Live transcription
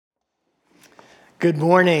Good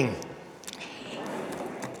morning.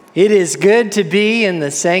 It is good to be in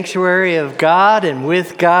the sanctuary of God and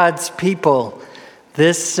with God's people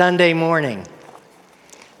this Sunday morning.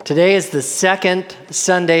 Today is the second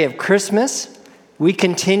Sunday of Christmas. We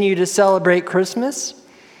continue to celebrate Christmas.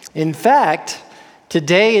 In fact,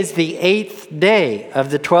 today is the 8th day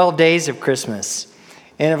of the 12 days of Christmas.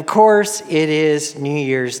 And of course, it is New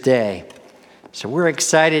Year's Day. So we're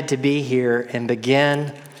excited to be here and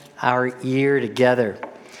begin our year together.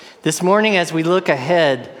 This morning, as we look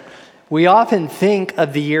ahead, we often think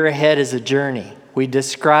of the year ahead as a journey. We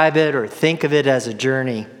describe it or think of it as a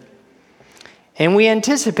journey. And we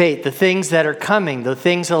anticipate the things that are coming, the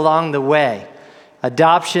things along the way.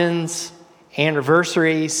 Adoptions,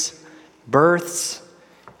 anniversaries, births,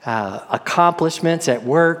 accomplishments at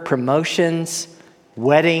work, promotions,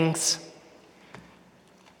 weddings.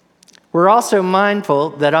 We're also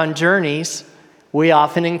mindful that on journeys, we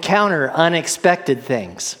often encounter unexpected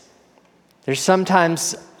things. There's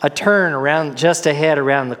sometimes a turn around just ahead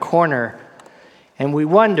around the corner, and we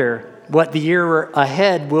wonder what the year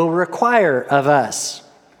ahead will require of us.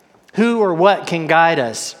 Who or what can guide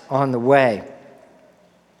us on the way?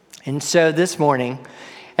 And so this morning,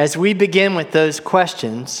 as we begin with those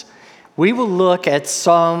questions, we will look at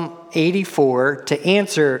Psalm 84 to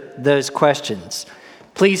answer those questions.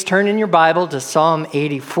 Please turn in your Bible to Psalm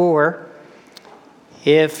 84.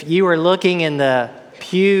 If you are looking in the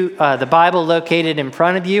Bible located in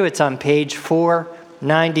front of you, it's on page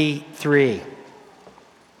 493.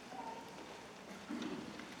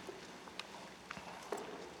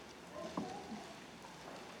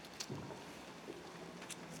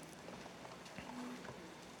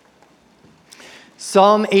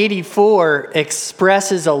 Psalm 84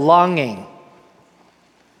 expresses a longing.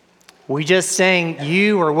 We just sang,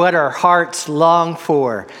 "You are what our hearts long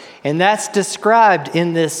for." And that's described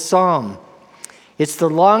in this psalm. It's the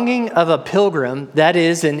longing of a pilgrim, that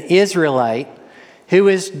is, an Israelite, who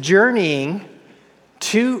is journeying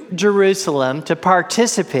to Jerusalem to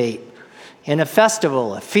participate in a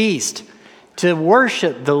festival, a feast, to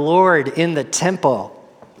worship the Lord in the temple.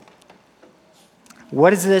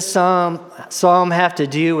 What does this psalm have to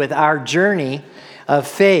do with our journey of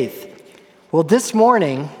faith? Well, this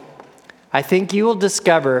morning, I think you will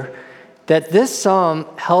discover that this psalm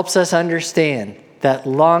helps us understand that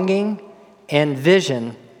longing and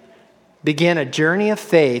vision begin a journey of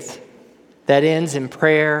faith that ends in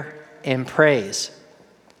prayer and praise.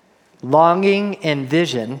 Longing and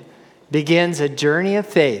vision begins a journey of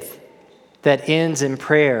faith that ends in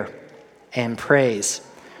prayer and praise.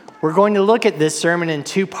 We're going to look at this sermon in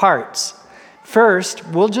two parts. First,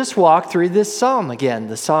 we'll just walk through this psalm again,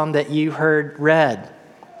 the psalm that you heard read.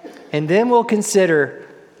 And then we'll consider,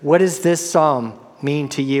 what does this psalm mean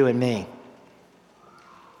to you and me?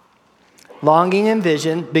 Longing and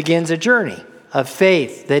vision begins a journey of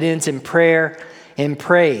faith that ends in prayer and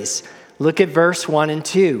praise. Look at verse 1 and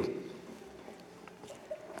 2.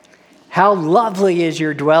 How lovely is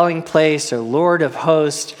your dwelling place, O Lord of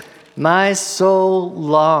hosts. My soul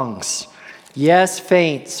longs, yes,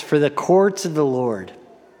 faints for the courts of the Lord.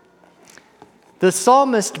 The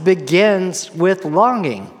psalmist begins with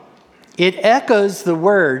longing. It echoes the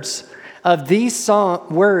words of this psalm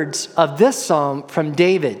from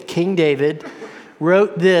David. King David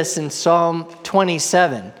wrote this in Psalm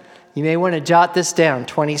 27. You may want to jot this down,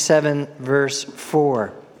 27 verse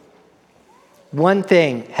 4. One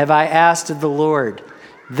thing have I asked of the Lord,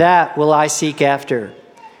 that will I seek after,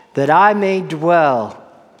 that I may dwell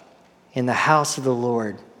in the house of the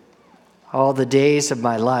Lord all the days of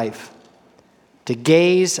my life, to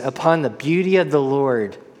gaze upon the beauty of the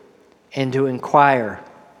Lord and to inquire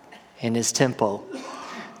in his temple.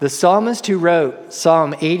 The psalmist who wrote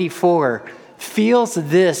Psalm 84 feels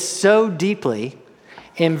this so deeply.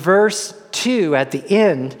 In verse 2 at the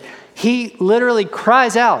end, he literally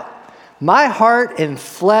cries out, "My heart and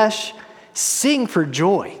flesh sing for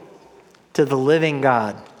joy to the living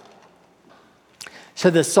God." So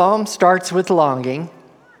the psalm starts with longing,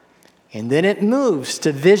 and then it moves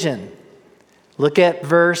to vision. Look at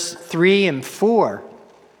verse 3 and 4.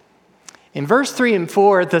 In verse 3 and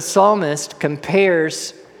 4, the psalmist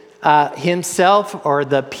compares himself or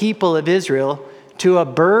the people of Israel to a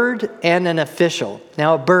bird and an official.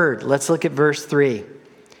 Now, a bird, let's look at verse 3.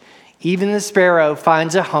 Even the sparrow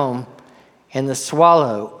finds a home, and the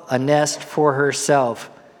swallow a nest for herself,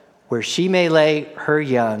 where she may lay her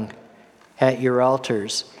young at your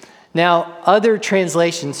altars. Now, other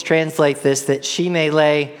translations translate this that she may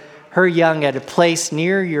lay her young at a place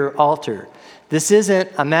near your altar. This isn't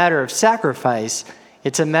a matter of sacrifice.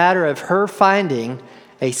 It's a matter of her finding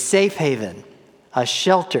a safe haven, a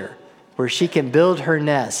shelter where she can build her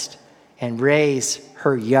nest and raise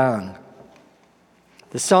her young.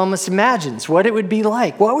 The psalmist imagines what it would be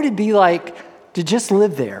like. What would it be like to just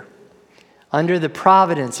live there under the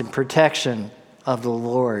providence and protection of the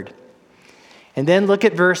Lord? And then look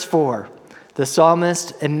at verse 4. The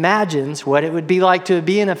psalmist imagines what it would be like to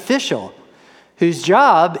be an official whose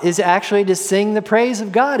job is actually to sing the praise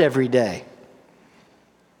of God every day.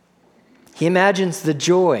 He imagines the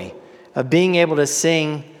joy of being able to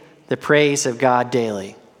sing the praise of God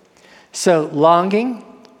daily. So longing,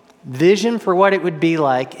 vision for what it would be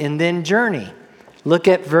like, and then journey. Look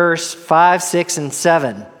at verse 5, 6, and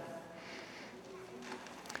 7.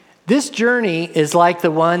 This journey is like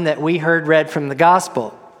the one that we heard read from the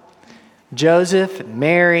gospel. Joseph,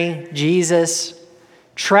 Mary, Jesus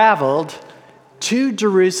traveled to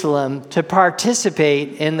Jerusalem to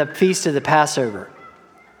participate in the feast of the Passover.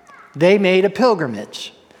 They made a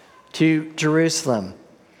pilgrimage to Jerusalem.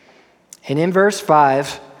 And in verse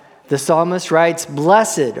 5, the psalmist writes,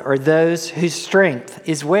 "Blessed are those whose strength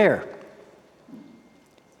is where?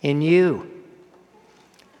 In you."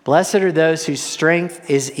 Blessed are those whose strength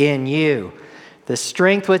is in you. The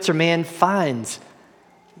strength which a man finds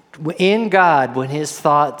in God when his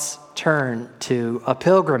thoughts turn to a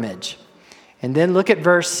pilgrimage. And then look at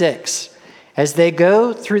verse 6. As they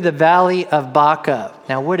go through the valley of Baca.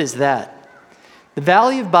 Now, what is that? The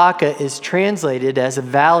valley of Baca is translated as a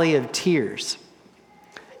valley of tears.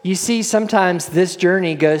 You see, sometimes this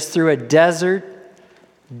journey goes through a desert,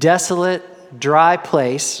 desolate, dry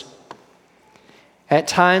place. At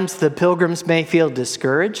times, the pilgrims may feel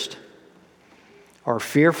discouraged or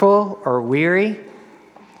fearful or weary.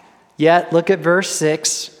 Yet, look at verse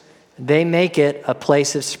 6. They make it a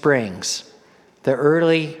place of springs. The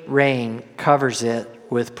early rain covers it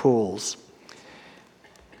with pools.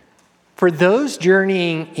 For those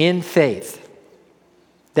journeying in faith,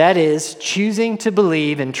 that is, choosing to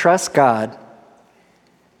believe and trust God,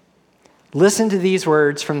 listen to these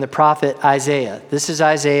words from the prophet Isaiah. This is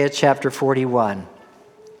Isaiah chapter 41.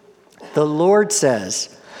 The Lord says,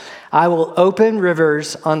 "I will open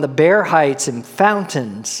rivers on the bare heights and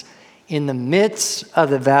fountains in the midst of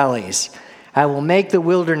the valleys. I will make the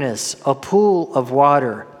wilderness a pool of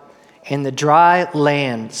water and the dry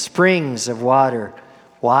land springs of water."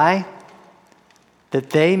 Why? That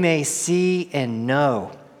they may see and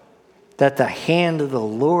know that the hand of the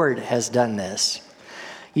Lord has done this.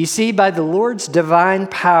 You see, by the Lord's divine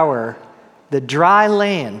power, the dry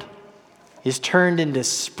land is turned into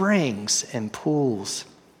springs and pools.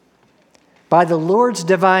 By the Lord's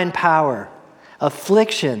divine power,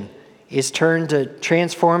 affliction is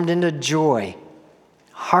transformed into joy,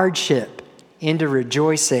 hardship into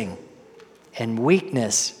rejoicing, and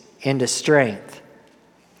weakness into strength.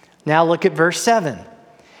 Now look at verse 7.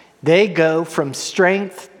 They go from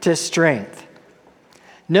strength to strength.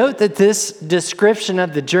 Note that this description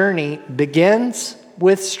of the journey begins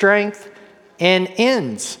with strength and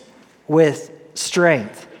ends with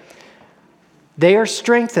strength. They are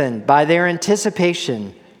strengthened by their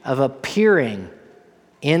anticipation of appearing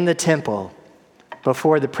in the temple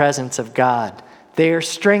before the presence of God. They are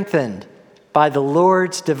strengthened by the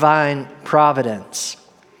Lord's divine providence.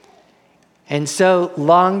 And so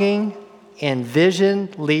longing and vision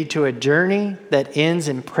lead to a journey that ends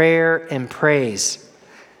in prayer and praise.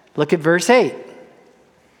 Look at verse 8.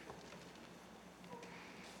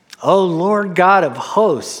 "O Lord God of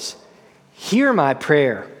hosts, hear my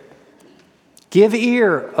prayer. Give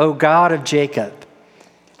ear, O God of Jacob."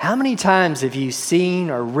 How many times have you seen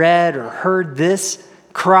or read or heard this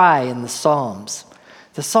cry in the Psalms?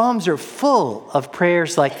 The Psalms are full of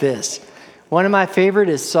prayers like this. One of my favorite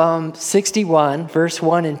is Psalm 61, verse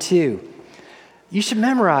 1 and 2. You should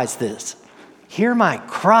memorize this. "Hear my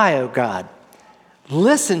cry, O God.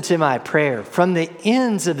 Listen to my prayer. From the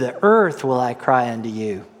ends of the earth will I cry unto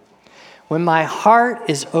you. When my heart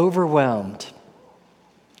is overwhelmed,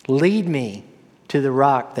 lead me to the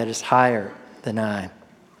rock that is higher than I."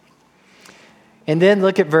 And then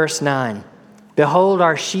look at verse 9. "Behold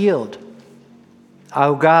our shield.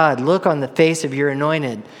 O God, look on the face of your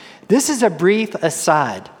anointed." This is a brief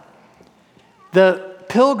aside. The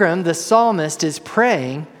pilgrim, the psalmist, is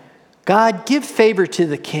praying, "God, give favor to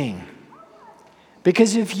the king."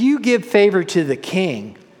 Because if you give favor to the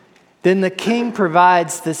king, then the king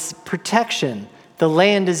provides this protection. The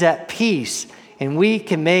land is at peace, and we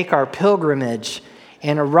can make our pilgrimage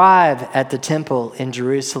and arrive at the temple in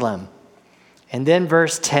Jerusalem. And then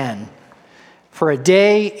verse 10, "For a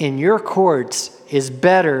day in your courts is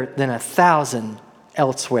better than 1,000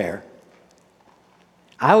 elsewhere."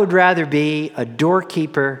 I would rather be a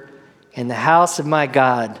doorkeeper in the house of my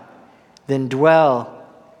God than dwell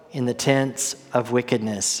in the tents of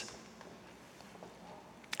wickedness.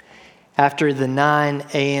 After the 9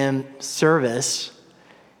 a.m. service,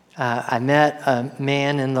 I met a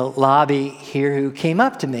man in the lobby here who came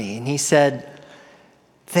up to me and he said,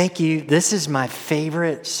 "Thank you, this is my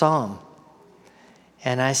favorite psalm."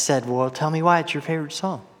 And I said, "Well, tell me why it's your favorite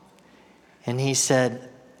psalm." And he said,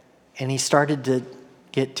 and he started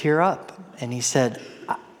to tear up. And he said,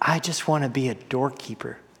 I just want to be a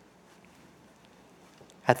doorkeeper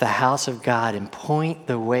at the house of God and point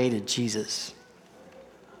the way to Jesus.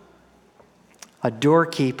 A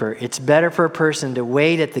doorkeeper. It's better for a person to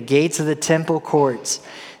wait at the gates of the temple courts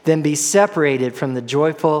than be separated from the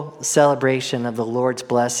joyful celebration of the Lord's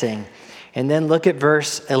blessing. And then look at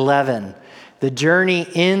verse 11. The journey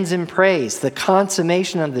ends in praise. The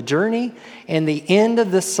consummation of the journey and the end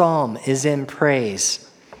of the psalm is in praise.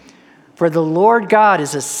 For the Lord God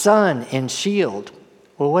is a sun and shield.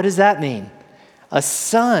 Well, what does that mean? A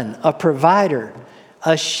sun, a provider,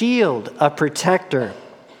 a shield, a protector.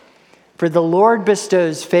 For the Lord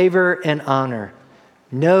bestows favor and honor.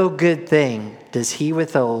 No good thing does he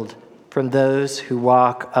withhold from those who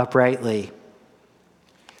walk uprightly.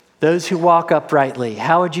 Those who walk uprightly,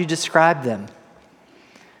 how would you describe them?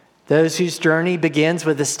 Those whose journey begins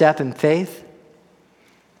with a step in faith.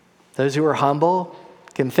 Those who are humble,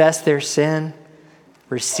 confess their sin,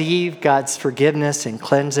 receive God's forgiveness and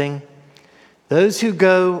cleansing. Those who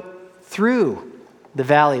go through the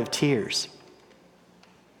valley of tears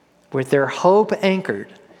with their hope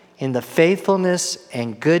anchored in the faithfulness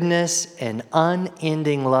and goodness and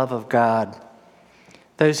unending love of God.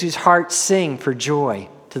 Those whose hearts sing for joy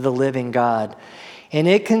to the living God. And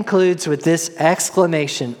it concludes with this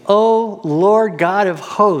exclamation, "O Lord God of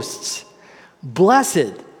hosts,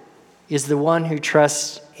 blessed is the one who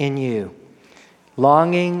trusts in you."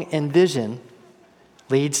 Longing and vision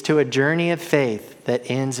leads to a journey of faith that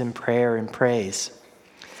ends in prayer and praise.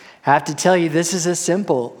 I have to tell you, this is a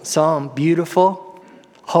simple psalm, beautiful,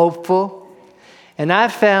 hopeful. And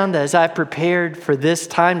I've found as I've prepared for this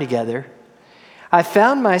time together, I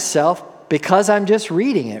found myself, because I'm just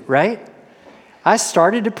reading it, right? I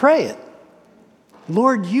started to pray it.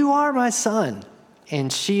 Lord, you are my sun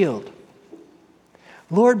and shield.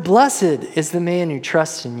 Lord, blessed is the man who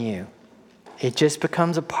trusts in you. It just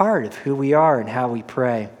becomes a part of who we are and how we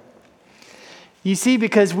pray. You see,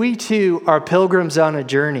 because we too are pilgrims on a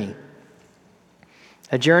journey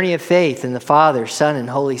of faith in the Father, Son, and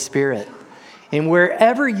Holy Spirit. And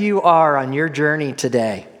wherever you are on your journey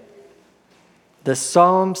today, the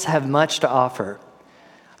Psalms have much to offer.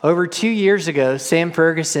 Over 2 years ago, Sam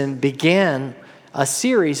Ferguson began a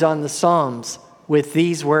series on the Psalms with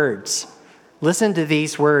these words. Listen to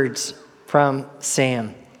these words from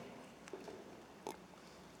Sam.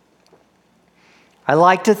 I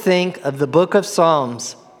like to think of the book of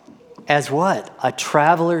Psalms as what? A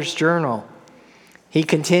traveler's journal. He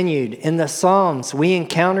continued, in the Psalms, we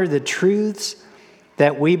encounter the truths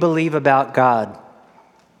that we believe about God.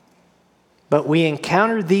 But we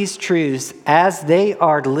encounter these truths as they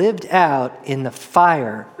are lived out in the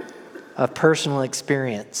fire of personal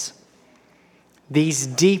experience. These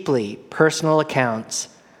deeply personal accounts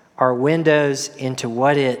are windows into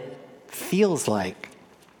what it feels like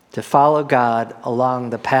to follow God along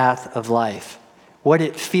the path of life. What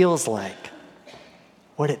it feels like.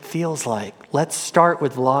 What it feels like. Let's start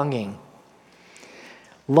with longing.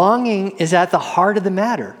 Longing is at the heart of the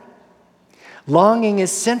matter. Longing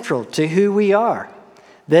is central to who we are.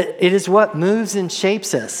 That it is what moves and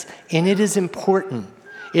shapes us, and it is important.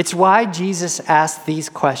 It's why Jesus asked these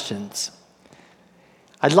questions.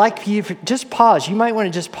 I'd like you to just pause. You might want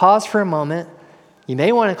to just pause for a moment. You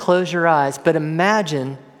may want to close your eyes, but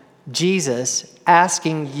imagine Jesus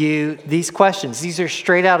asking you these questions. These are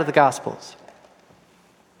straight out of the Gospels.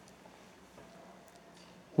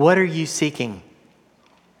 What are you seeking?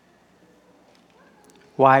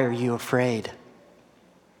 Why are you afraid?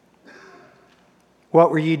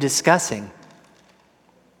 What were you discussing?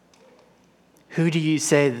 Who do you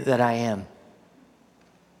say that I am?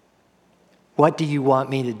 What do you want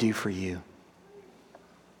me to do for you?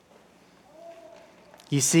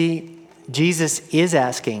 You see, Jesus is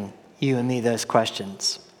asking you and me those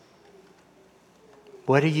questions.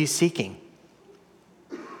 What are you seeking?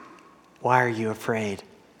 Why are you afraid?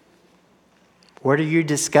 What are you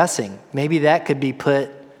discussing? Maybe that could be put,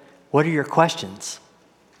 what are your questions?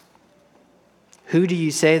 Who do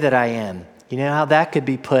you say that I am? You know how that could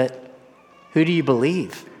be put, who do you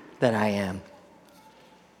believe that I am?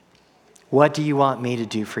 What do you want me to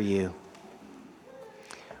do for you?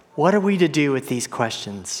 What are we to do with these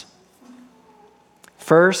questions?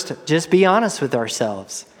 First, just be honest with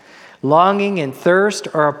ourselves. Longing and thirst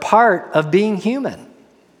are a part of being human.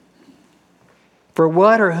 For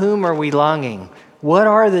what or whom are we longing? What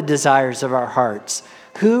are the desires of our hearts?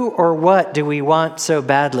 Who or what do we want so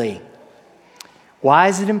badly? Why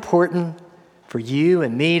is it important for you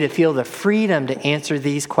and me to feel the freedom to answer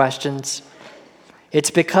these questions?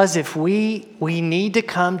 It's because if we need to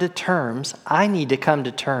come to terms, I need to come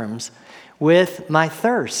to terms with my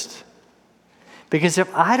thirst. Because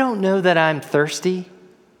if I don't know that I'm thirsty,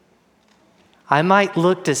 I might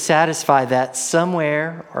look to satisfy that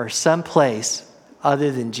somewhere or someplace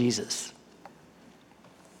other than Jesus.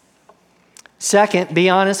 Second, be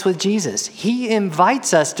honest with Jesus. He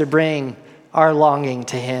invites us to bring our longing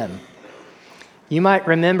to him. You might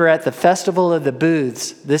remember at the Festival of the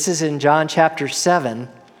Booths, this is in John chapter 7,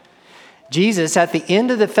 Jesus at the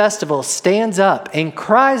end of the festival stands up and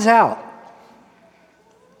cries out,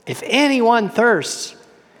 "If anyone thirsts,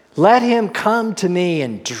 let him come to me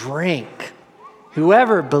and drink.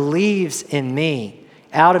 Whoever believes in me,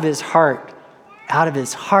 out of his heart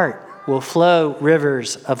will flow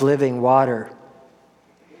rivers of living water."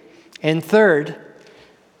 And third,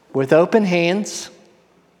 with open hands,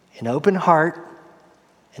 an open heart,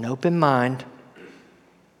 an open mind,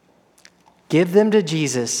 give them to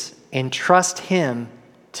Jesus and trust him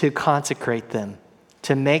to consecrate them,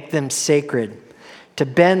 to make them sacred, to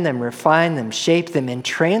bend them, refine them, shape them, and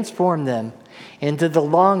transform them into the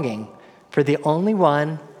longing for the only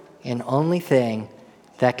one and only thing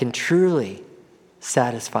that can truly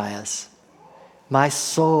satisfy us. My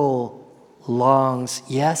soul longs,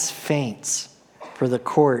 yes, faints, for the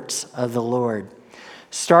courts of the Lord.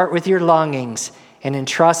 Start with your longings and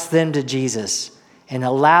entrust them to Jesus and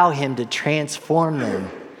allow him to transform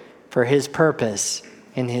them for his purpose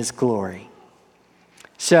and his glory.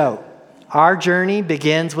 So, our journey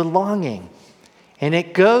begins with longing, and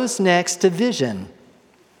it goes next to vision.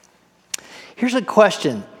 Here's a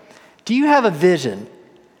question. Do you have a vision?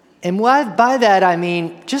 And by that I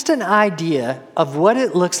mean just an idea of what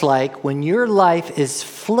it looks like when your life is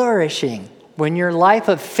flourishing, when your life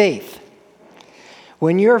of faith,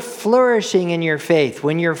 when you're flourishing in your faith,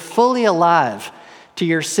 when you're fully alive to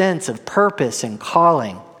your sense of purpose and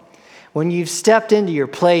calling, when you've stepped into your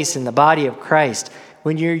place in the body of Christ,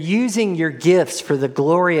 when you're using your gifts for the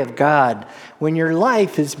glory of God, when your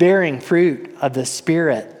life is bearing fruit of the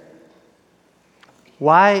Spirit.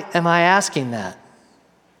 Why am I asking that?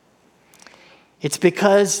 It's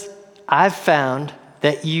because I've found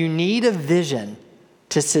that you need a vision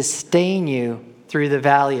to sustain you through the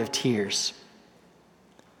valley of tears.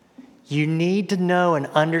 You need to know and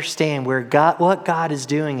understand what God is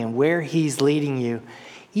doing and where he's leading you,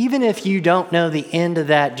 even if you don't know the end of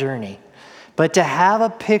that journey. But to have a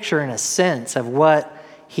picture and a sense of what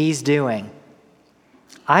he's doing.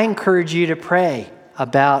 I encourage you to pray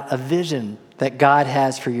about a vision that God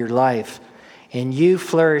has for your life and you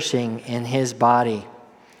flourishing in his body.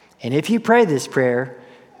 And if you pray this prayer,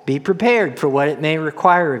 be prepared for what it may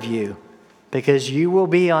require of you, because you will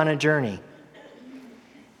be on a journey.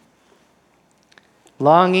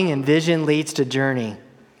 Longing and vision leads to journey.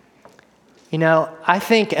 You know, I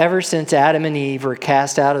think ever since Adam and Eve were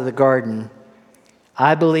cast out of the garden,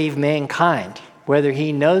 I believe mankind, whether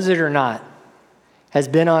he knows it or not, has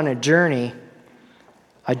been on a journey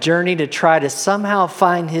to try to somehow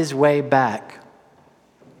find his way back.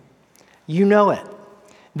 You know it.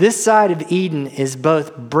 This side of Eden is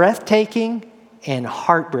both breathtaking and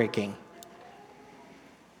heartbreaking.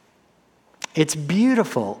 It's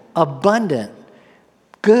beautiful, abundant,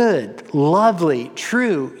 good, lovely,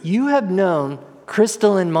 true. You have known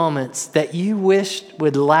crystalline moments that you wished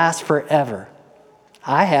would last forever.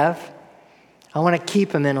 I have. I want to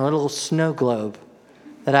keep them in a little snow globe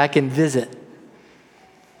that I can visit.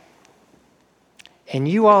 And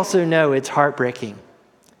you also know it's heartbreaking.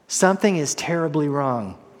 Something is terribly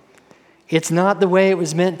wrong. It's not the way it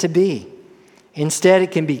was meant to be. Instead,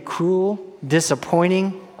 it can be cruel,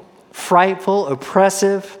 disappointing, frightful,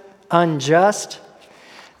 oppressive, unjust.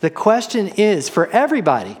 The question is for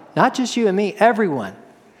everybody, not just you and me, everyone,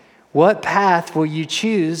 what path will you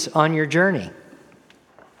choose on your journey?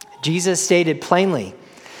 Jesus stated plainly,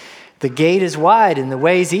 the gate is wide and the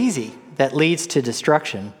way is easy that leads to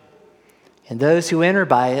destruction, and those who enter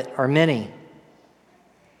by it are many.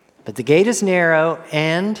 But the gate is narrow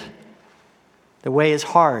and the way is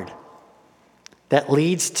hard that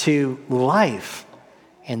leads to life,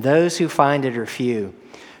 and those who find it are few.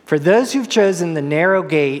 For those who've chosen the narrow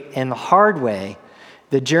gate and the hard way,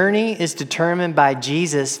 the journey is determined by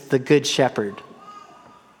Jesus, the Good Shepherd.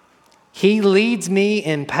 He leads me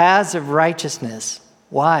in paths of righteousness.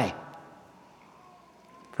 Why?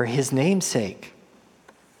 For his name's sake.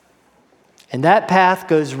 And that path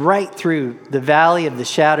goes right through the valley of the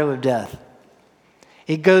shadow of death.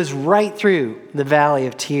 It goes right through the valley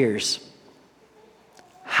of tears.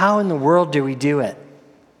 How in the world do we do it?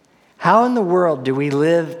 How in the world do we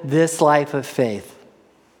live this life of faith?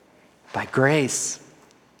 By grace,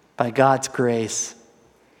 by God's grace.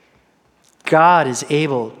 God is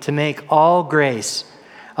able to make all grace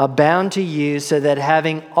abound to you, so that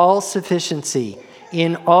having all sufficiency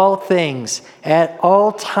in all things at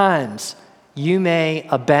all times, you may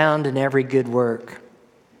abound in every good work.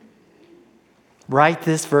 Write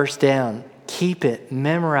this verse down. Keep it,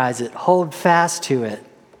 memorize it, hold fast to it.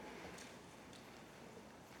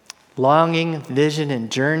 Longing, vision, and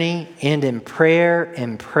journey end in prayer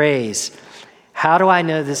and praise. How do I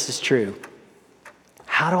know this is true?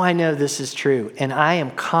 How do I know this is true? And I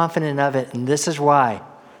am confident of it, and this is why.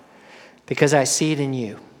 Because I see it in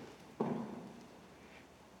you.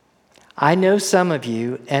 I know some of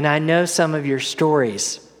you, and I know some of your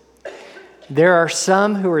stories. There are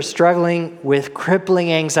some who are struggling with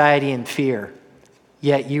crippling anxiety and fear,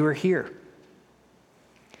 yet you are here.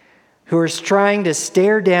 Who are trying to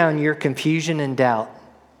stare down your confusion and doubt,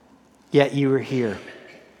 yet you are here.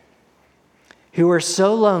 Who are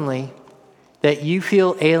so lonely that you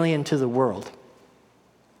feel alien to the world,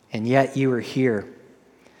 and yet you are here.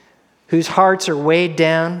 Whose hearts are weighed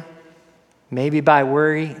down, maybe by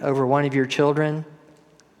worry over one of your children,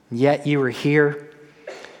 yet you are here.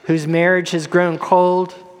 Whose marriage has grown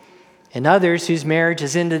cold, and others whose marriage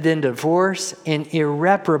has ended in divorce and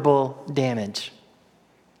irreparable damage.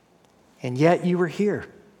 And yet you are here.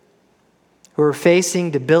 Who are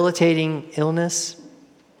facing debilitating illness,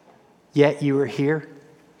 yet you are here.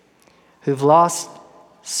 Who've lost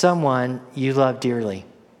someone you love dearly,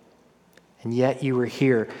 and yet you are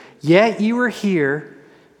here. Yet you are here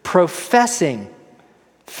professing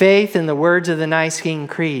faith in the words of the Nicene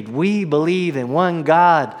Creed. We believe in one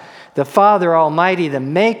God, the Father Almighty, the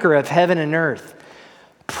maker of heaven and earth.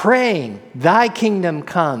 Praying, thy kingdom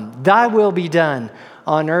come, thy will be done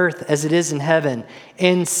on earth as it is in heaven.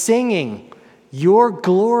 And singing, your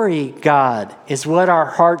glory, God, is what our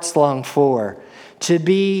hearts long for. To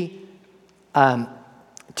be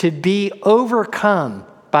overcome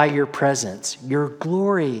by your presence, your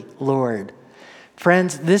glory, Lord.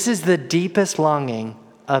 Friends, this is the deepest longing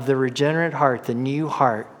of the regenerate heart, the new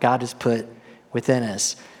heart God has put within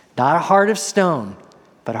us. Not a heart of stone,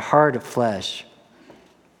 but a heart of flesh.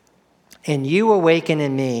 And you awaken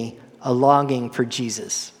in me a longing for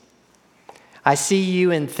Jesus. I see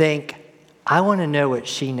you and think, I want to know what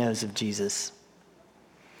she knows of Jesus.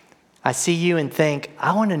 I see you and think,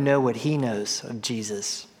 I want to know what he knows of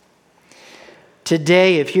Jesus.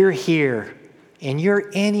 Today, if you're here and you're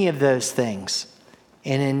any of those things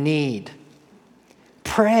and in need,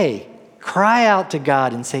 pray, cry out to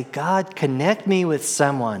God and say, God, connect me with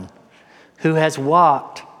someone who has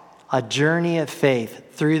walked a journey of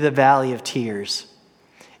faith through the valley of tears.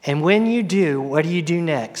 And when you do, what do you do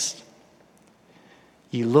next?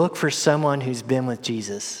 You look for someone who's been with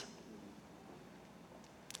Jesus.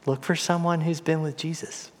 Look for someone who's been with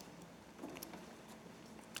Jesus.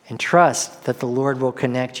 And trust that the Lord will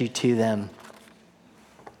connect you to them.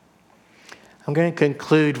 I'm going to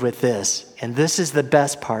conclude with this, and this is the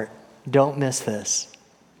best part. Don't miss this.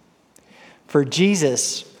 For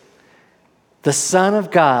Jesus, the Son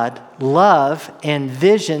of God, love and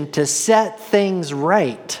vision to set things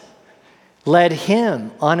right led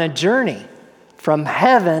him on a journey from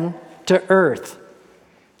heaven to earth.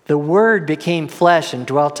 The Word became flesh and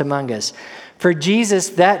dwelt among us. For Jesus,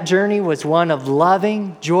 that journey was one of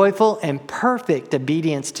loving, joyful, and perfect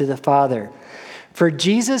obedience to the Father. For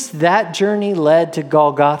Jesus, that journey led to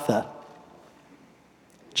Golgotha.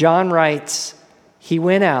 John writes, he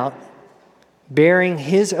went out bearing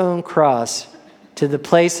his own cross to the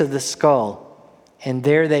place of the skull, and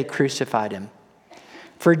there they crucified him.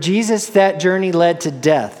 For Jesus, that journey led to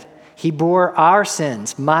death. He bore our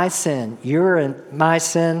sins, my sin, your and my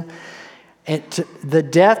sin, and the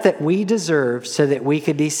death that we deserve so that we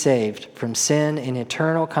could be saved from sin and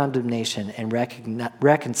eternal condemnation and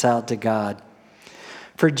reconciled to God.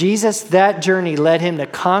 For Jesus, that journey led him to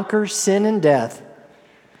conquer sin and death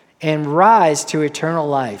and rise to eternal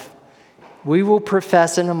life. We will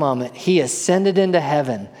profess in a moment, he ascended into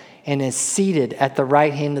heaven and is seated at the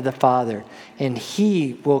right hand of the Father, and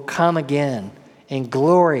he will come again in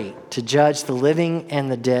glory to judge the living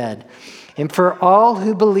and the dead. And for all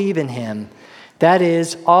who believe in him, that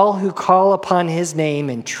is, all who call upon his name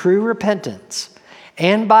in true repentance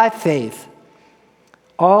and by faith,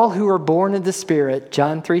 all who are born of the Spirit,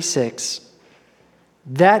 John 3:6,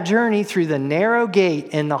 that journey through the narrow gate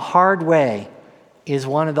and the hard way is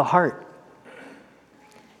one of the heart.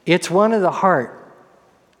 It's one of the heart.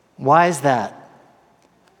 Why is that?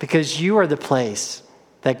 Because you are the place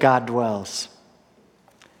that God dwells.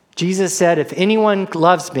 Jesus said, if anyone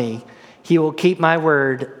loves me, he will keep my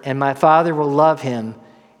word, and my Father will love him,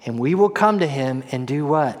 and we will come to him and do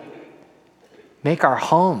what? Make our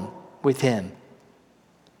home with him.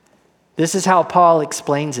 This is how Paul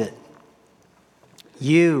explains it.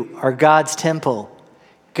 You are God's temple.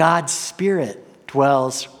 God's Spirit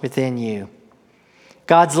dwells within you.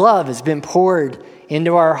 God's love has been poured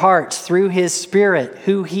into our hearts through his Spirit,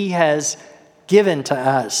 who he has given to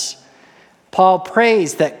us. Paul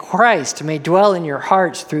prays that Christ may dwell in your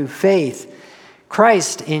hearts through faith.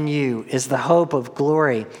 Christ in you is the hope of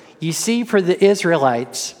glory. You see, for the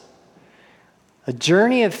Israelites, a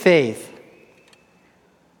journey of faith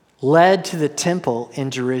led to the temple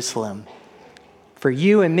in Jerusalem. For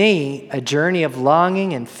you and me, a journey of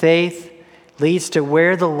longing and faith leads to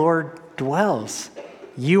where the Lord dwells.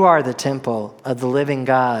 You are the temple of the living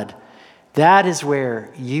God. That is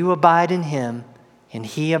where you abide in him and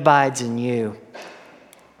he abides in you.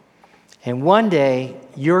 And one day,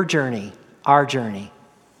 your journey, our journey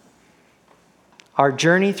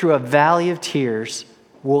through a valley of tears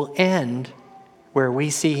will end where we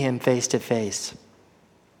see him face to face.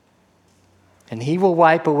 And he will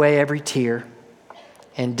wipe away every tear,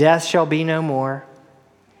 and death shall be no more,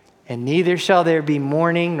 and neither shall there be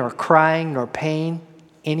mourning, nor crying, nor pain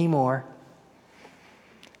anymore.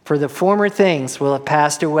 For the former things will have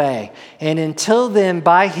passed away. And until then,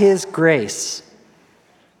 by his grace,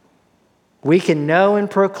 we can know and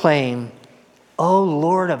proclaim, O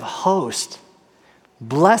Lord of hosts,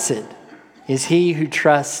 blessed is he who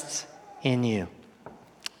trusts in you.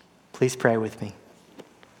 Please pray with me.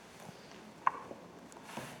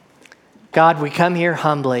 God, we come here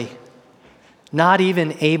humbly, not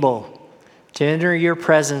even able to enter your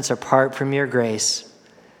presence apart from your grace.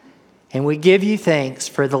 And we give you thanks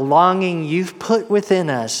for the longing you've put within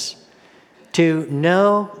us to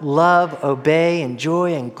know, love, obey,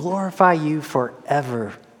 enjoy, and glorify you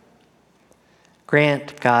forever.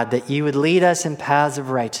 Grant, God, that you would lead us in paths of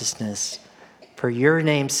righteousness for your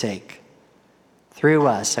name's sake. Through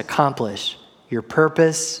us, accomplish your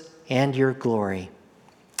purpose and your glory.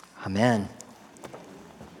 Amen.